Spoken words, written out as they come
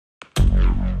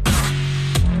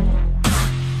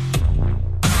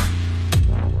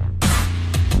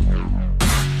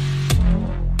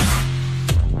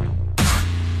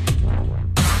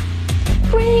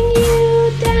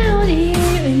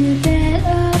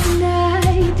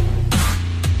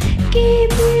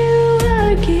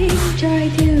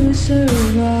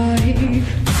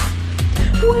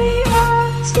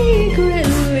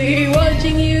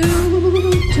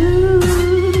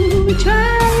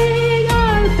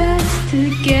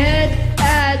to get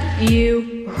at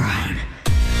you. Run.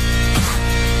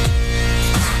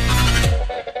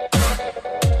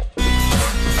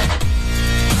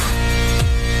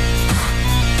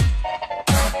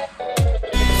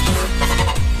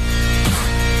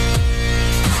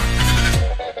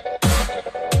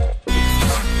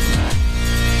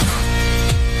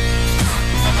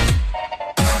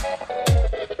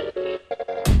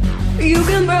 You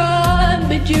can run,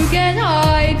 but you can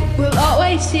hide. We'll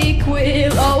always seek,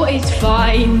 we'll always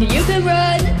find. You can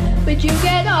run, but you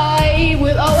can hide.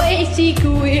 We'll always seek,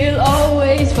 we'll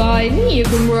always find. You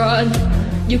can run,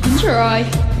 you can try.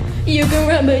 You can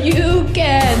run, but you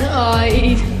can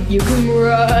hide. You can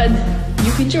run,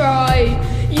 you can try.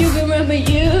 You can run, but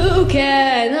you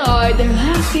can hide. They're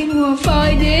laughing, we're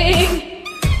fighting.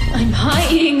 I'm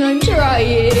hiding, I'm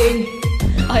trying.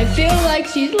 I feel like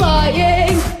she's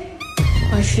lying.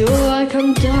 I feel like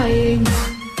I'm dying.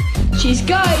 She's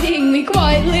guiding me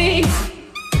quietly,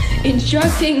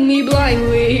 instructing me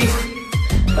blindly,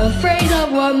 afraid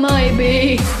of what might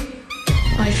be.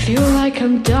 I feel like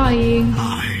I'm dying.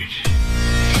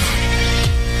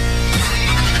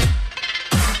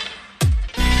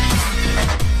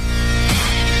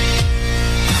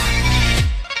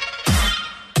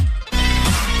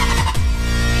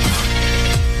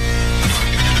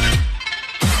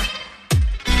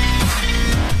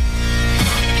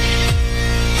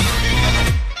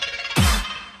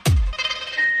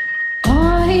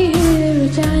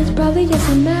 Probably just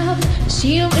a map.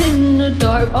 See him in the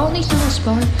dark, only saw a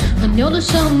spark. I know there's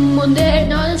someone there,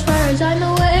 not as far as I'm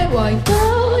aware. Why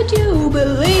don't you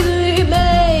believe me?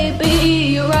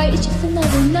 Maybe you're right, it's just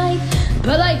another night.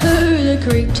 But I heard a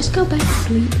creak, just go back to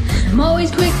sleep. I'm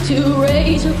always quick to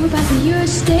race, hope we're back to your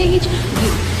stage.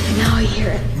 Wait, now I hear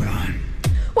it. Run.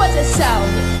 What's that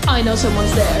sound? I know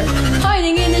someone's there,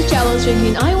 hiding in the shallows,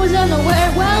 thinking I was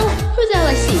unaware. Well, who's that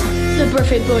I see? The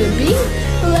perfect boy to be?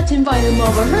 Let's invite him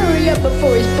over, hurry up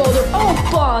before he's bolder. Oh,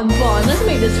 Bon, let's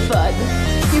make this fun.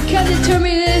 You can't deter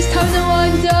me this time, no,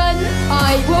 I'm done.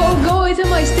 I will go into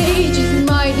my stage, it's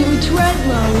my new trend.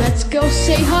 Well, let's go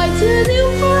say hi to the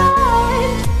new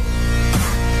friend.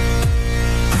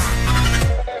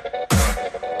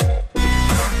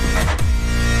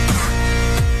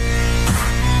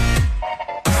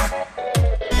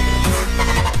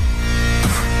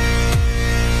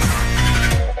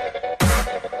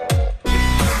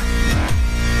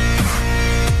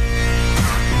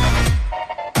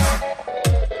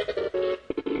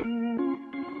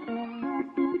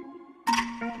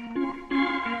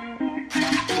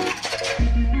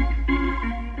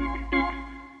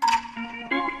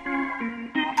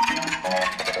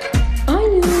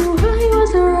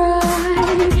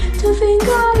 Think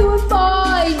I would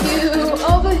find you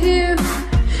over here.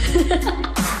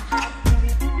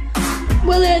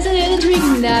 Well, isn't it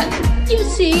intriguing that you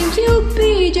seem to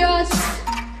be just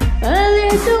a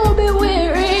little bit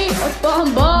weary of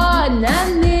Bon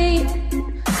and me?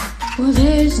 Well,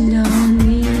 there's no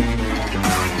need.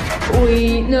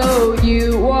 We know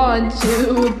you want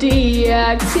to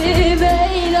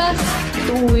deactivate us.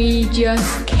 We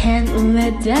just can't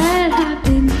let that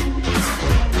happen.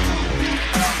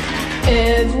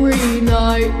 Every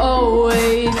night,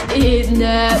 always, it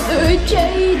never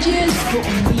changes. But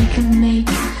we can make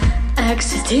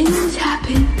accidents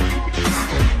happen.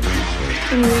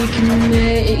 We can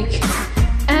make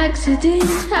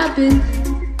accidents happen.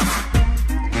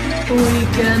 We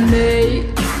can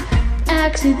make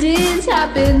accidents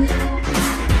happen.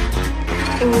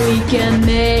 We can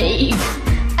make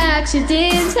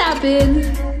accidents happen.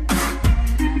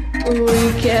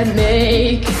 We can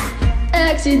make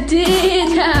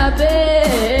accidents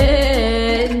happen.